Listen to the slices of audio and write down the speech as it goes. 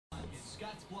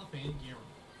Scottsbluff and Gering.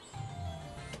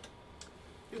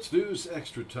 It's News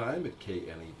Extra Time at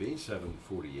KNEB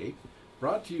 748.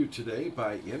 Brought to you today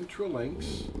by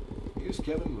Intralinks. Here's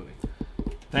Kevin Mooney.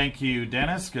 Thank you,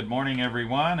 Dennis. Good morning,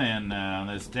 everyone. And on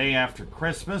this day after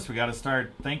Christmas, we got to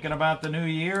start thinking about the new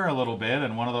year a little bit.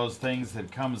 And one of those things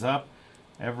that comes up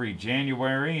every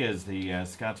January is the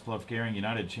Scottsbluff Gering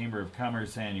United Chamber of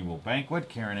Commerce annual banquet.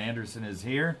 Karen Anderson is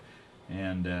here,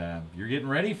 and you're getting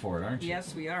ready for it, aren't you?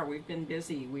 Yes, we are. We've been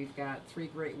busy. We've got 3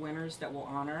 great winners that we'll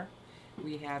honor.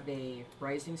 We have a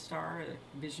rising star,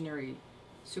 a visionary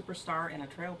superstar, and a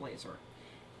trailblazer.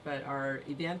 But our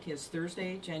event is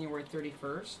Thursday, January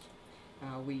 31st.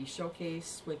 We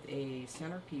showcase with a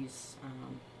centerpiece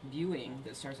viewing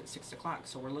that starts at 6 o'clock.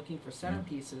 So we're looking for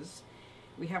centerpieces.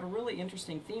 We have a really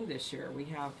interesting theme this year. We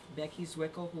have Becky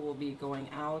Zwickel, who will be going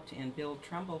out, and Bill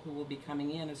Trumbull, who will be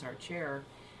coming in as our chair.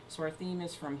 So our theme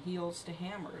is from heels to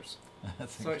hammers.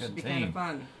 That's a so good it should be theme. kind of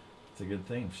fun. It's a good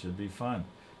theme. Should be fun.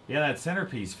 Yeah, that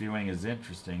centerpiece viewing is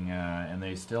interesting, and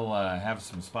they still have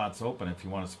some spots open if you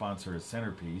want to sponsor a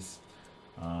centerpiece,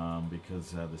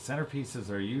 because the centerpieces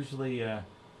are usually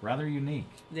rather unique.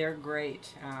 They're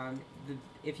great.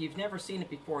 If you've never seen it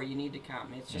before, you need to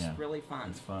come. It's just really fun.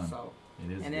 It's fun. So,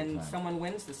 it is. and then someone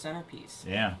wins the centerpiece.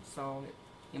 Yeah. So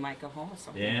you might go home with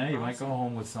something. Yeah, you awesome. might go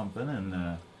home with something,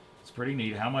 and it's pretty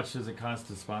neat. How much does it cost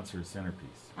to sponsor a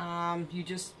centerpiece? You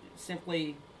just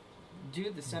simply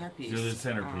do the centerpiece. Do the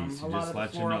centerpiece. A You lot just of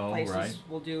let the you floral know, places right?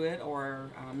 will do it,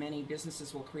 or many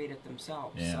businesses will create it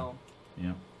themselves. Yeah. So,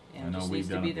 Yeah. and I it know just we've needs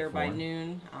to done be it there by before.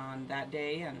 noon on that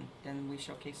day, and then we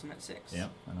showcase them at 6. Yeah,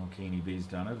 I know KNEB's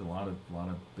done it. A lot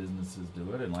of businesses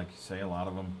do it, and like you say, a lot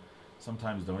of them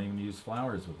sometimes don't even use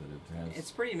flowers with it. It's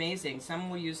pretty amazing.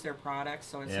 Some will use their products,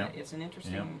 so it's it's an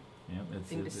interesting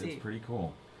thing to see. It's pretty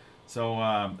cool. So,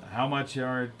 how much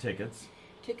are tickets?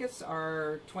 Tickets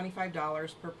are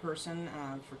 $25 per person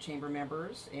for chamber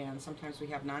members, and sometimes we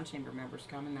have non-chamber members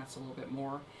come, and that's a little bit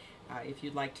more. If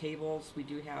you'd like tables, we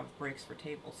do have breaks for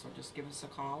tables, so just give us a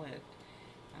call at,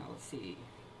 let's see,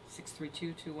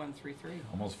 632-2133.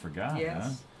 Almost forgot, Yes.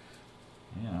 huh?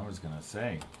 Yeah, I was gonna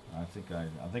say. I think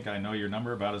I know your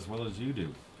number about as well as you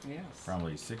do. Yes.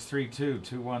 Probably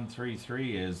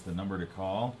 632-2133 is the number to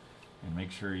call, and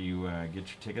make sure you get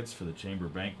your tickets for the chamber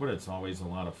banquet. It's always a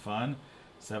lot of fun.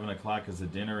 7 o'clock is a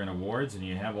dinner and awards, and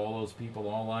you have all those people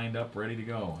all lined up, ready to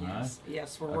go, huh? Yes,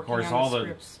 yes, we're Of working course, on the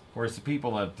scripts. Of course, the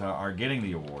people that are getting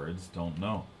the awards don't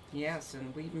know. Yes,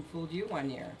 and we even fooled you one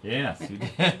year. Yes, you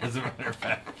did. As a matter of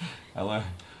fact, I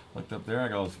looked up there. I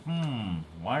goes,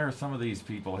 why are some of these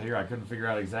people here? I couldn't figure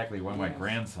out exactly why my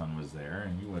grandson was there,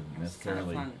 and he wouldn't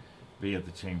necessarily be at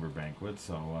the chamber banquet.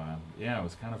 So yeah, it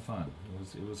was kind of fun.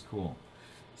 It was cool.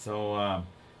 So.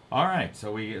 All right,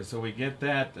 so we get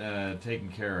that taken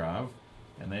care of,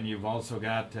 and then you've also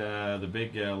got the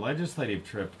big legislative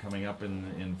trip coming up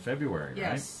in February, right?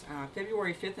 Yes,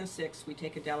 February 5th and 6th, we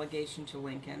take a delegation to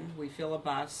Lincoln. We fill a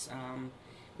bus.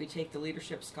 We take the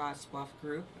Leadership Scottsbluff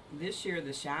group. This year,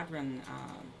 the Shadron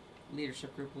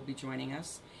leadership group will be joining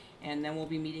us, and then we'll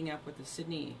be meeting up with the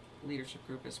Sydney leadership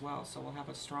group as well. So we'll have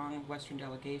a strong Western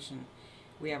delegation.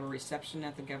 We have a reception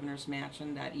at the governor's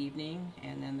mansion that evening,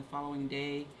 and then the following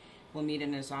day we'll meet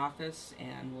in his office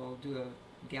and we'll do a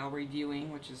gallery viewing,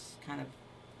 which is kind of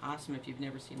awesome if you've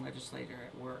never seen legislature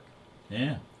at work.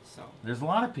 Yeah. So there's a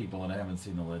lot of people that haven't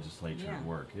seen the legislature at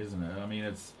work, isn't it? I mean,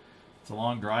 it's a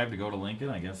long drive to go to Lincoln,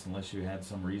 I guess, unless you had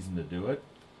some reason to do it.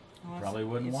 Well, you probably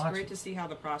wouldn't watch it. It's great to see how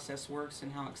the process works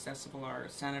and how accessible our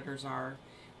senators are.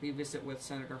 We visit with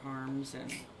Senator Harms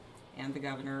and the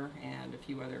governor and a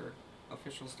few other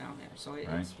officials down there, so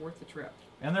it's worth the trip.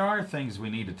 And there are things we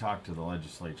need to talk to the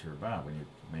legislature about. We need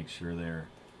to make sure they're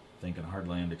thinking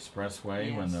Heartland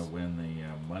Expressway when the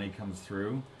money comes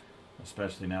through,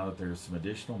 especially now that there's some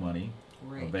additional money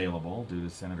available due to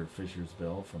Senator Fisher's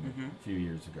bill from a few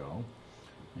years ago,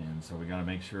 and so we got to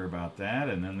make sure about that.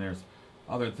 And then there's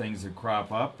other things that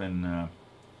crop up, and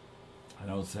I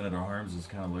know Senator Harms is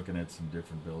kind of looking at some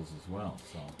different bills as well.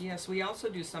 So yes, we also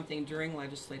do something during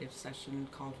legislative session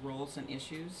called Roles and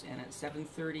Issues, and at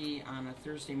 7:30 on a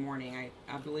Thursday morning,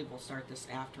 I believe we'll start this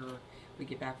after we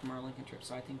get back from our Lincoln trip,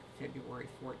 so I think February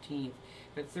 14th.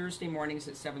 But Thursday mornings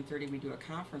at 7:30 we do a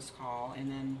conference call, and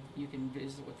then you can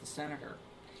visit with the senator.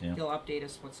 yeah. He'll update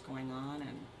us what's going on,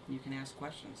 and you can ask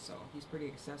questions, so he's pretty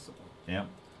accessible. Yep.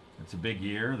 It's a big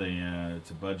year.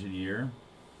 It's a budget year.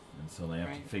 And so they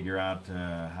have to figure out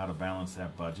how to balance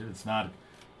that budget. It's not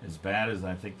as bad as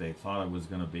I think they thought it was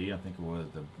going to be. I think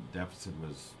the deficit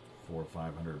was $400 or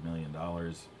 $500 million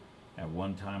at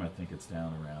one time. I think it's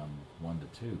down around 1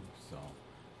 to 2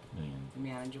 million.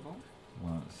 Manageable.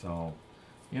 So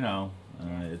you know,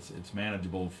 it's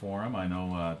manageable for him. I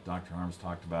know Dr. Harms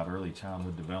talked about early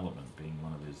childhood development being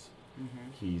one of his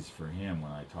keys for him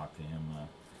when I talked to him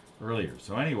earlier.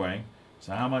 So anyway,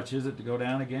 so how much is it to go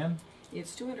down again?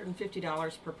 It's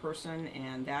 $250 per person,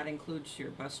 and that includes your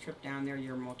bus trip down there,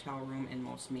 your motel room, and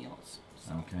most meals.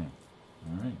 So. Okay,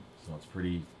 all right. So it's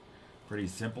pretty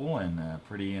simple and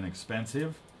pretty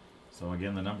inexpensive. So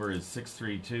again, the number is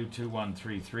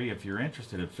 632-2133. If you're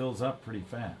interested, it fills up pretty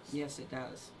fast. Yes, it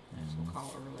does. And so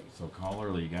call early. So call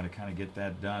early. You got to kind of get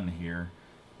that done here,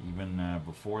 even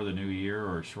before the new year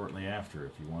or shortly after,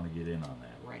 if you want to get in on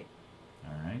that. Right.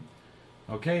 All right.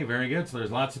 Okay, very good. So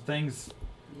there's lots of things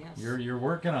Yes. you're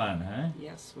working on, huh?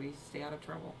 Yes, we stay out of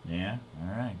trouble. Yeah.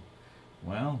 All right.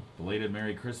 Well, belated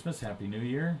Merry Christmas, Happy New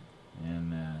Year,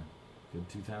 and good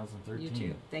 2013. You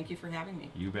too. Thank you for having me.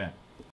 You bet.